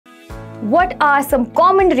What are some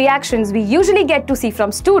common reactions we usually get to see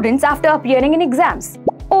from students after appearing in exams?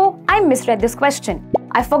 Oh, I misread this question.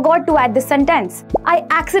 I forgot to add this sentence. I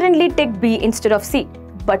accidentally ticked B instead of C.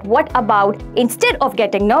 But what about instead of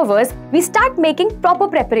getting nervous, we start making proper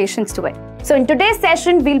preparations to it? So in today's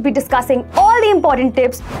session, we'll be discussing all the important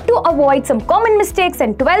tips to avoid some common mistakes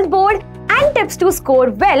in 12th board and tips to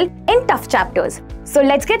score well in tough chapters. So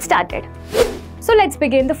let's get started. So let's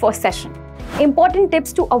begin the first session. Important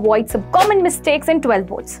tips to avoid some common mistakes in 12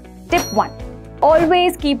 boards. Tip 1.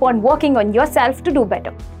 Always keep on working on yourself to do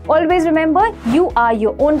better. Always remember, you are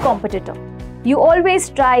your own competitor. You always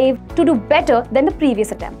strive to do better than the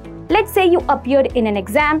previous attempt. Let's say you appeared in an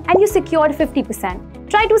exam and you secured 50%.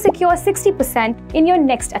 Try to secure 60% in your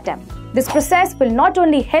next attempt. This process will not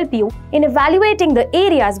only help you in evaluating the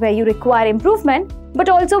areas where you require improvement, but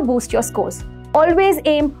also boost your scores. Always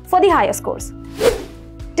aim for the higher scores.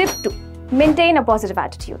 Tip 2. Maintain a positive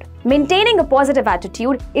attitude. Maintaining a positive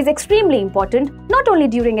attitude is extremely important, not only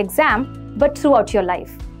during exam, but throughout your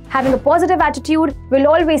life. Having a positive attitude will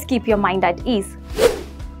always keep your mind at ease.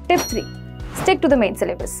 Tip 3. Stick to the main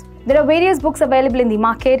syllabus. There are various books available in the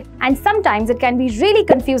market, and sometimes it can be really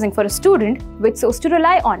confusing for a student which source to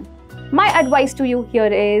rely on. My advice to you here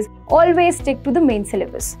is always stick to the main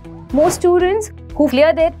syllabus. Most students who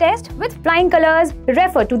clear their test with flying colors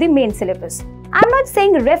refer to the main syllabus. I'm not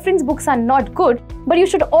saying reference books are not good, but you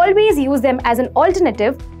should always use them as an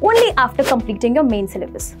alternative only after completing your main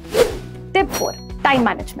syllabus. Tip 4. Time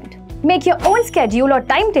management. Make your own schedule or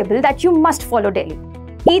timetable that you must follow daily.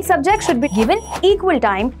 Each subject should be given equal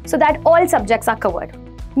time so that all subjects are covered.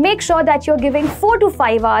 Make sure that you're giving 4 to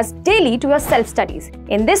 5 hours daily to your self-studies.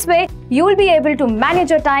 In this way, you will be able to manage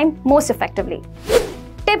your time most effectively.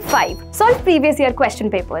 Tip 5. Solve previous year question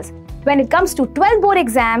papers. When it comes to 12 board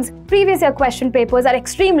exams, previous year question papers are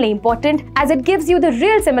extremely important as it gives you the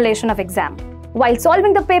real simulation of exam. While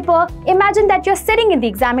solving the paper, imagine that you're sitting in the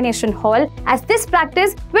examination hall, as this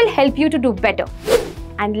practice will help you to do better.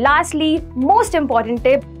 And lastly, most important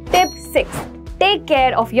tip, tip 6. Take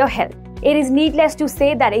care of your health. It is needless to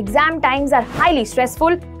say that exam times are highly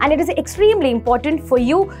stressful, and it is extremely important for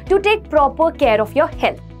you to take proper care of your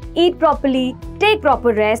health. Eat properly, take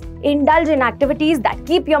proper rest, indulge in activities that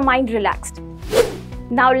keep your mind relaxed.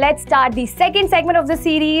 Now let's start the second segment of the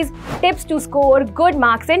series, tips to score good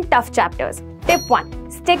marks in tough chapters. Tip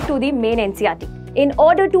 1. Stick to the main NCRT. In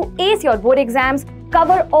order to ace your board exams,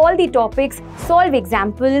 cover all the topics, solve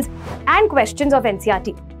examples and questions of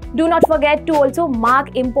NCRT. Do not forget to also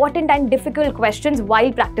mark important and difficult questions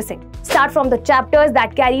while practicing. Start from the chapters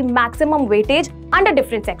that carry maximum weightage under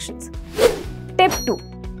different sections. Tip 2.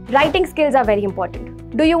 Writing skills are very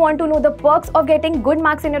important. Do you want to know the perks of getting good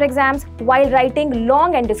marks in your exams? While writing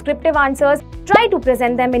long and descriptive answers, try to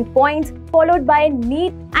present them in points followed by a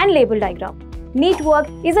neat and label diagram. Neat work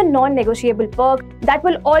is a non-negotiable perk that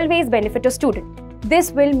will always benefit a student.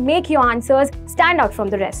 This will make your answers stand out from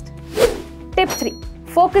the rest. Tip 3.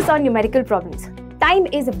 Focus on numerical problems. Time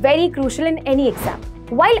is very crucial in any exam.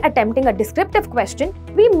 While attempting a descriptive question,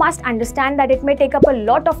 we must understand that it may take up a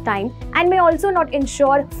lot of time and may also not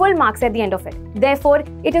ensure full marks at the end of it. Therefore,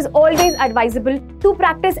 it is always advisable to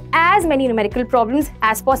practice as many numerical problems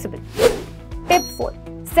as possible. Tip 4.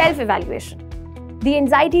 Self-evaluation. The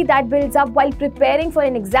anxiety that builds up while preparing for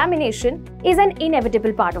an examination is an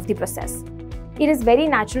inevitable part of the process. It is very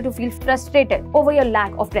natural to feel frustrated over your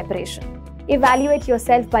lack of preparation. Evaluate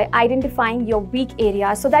yourself by identifying your weak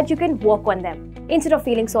areas so that you can work on them instead of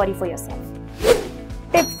feeling sorry for yourself.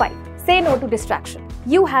 Tip 5. Say no to distraction.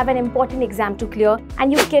 You have an important exam to clear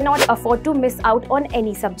and you cannot afford to miss out on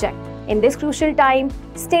any subject. In this crucial time,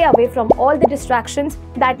 stay away from all the distractions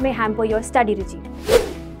that may hamper your study regime.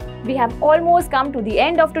 We have almost come to the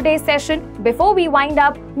end of today's session. Before we wind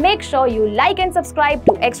up, make sure you like and subscribe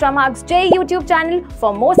to Extramarks JEE YouTube channel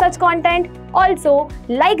for more such content. Also,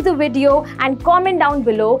 like the video and comment down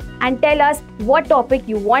below and tell us what topic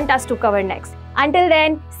you want us to cover next. Until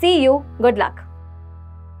then, see you. Good luck.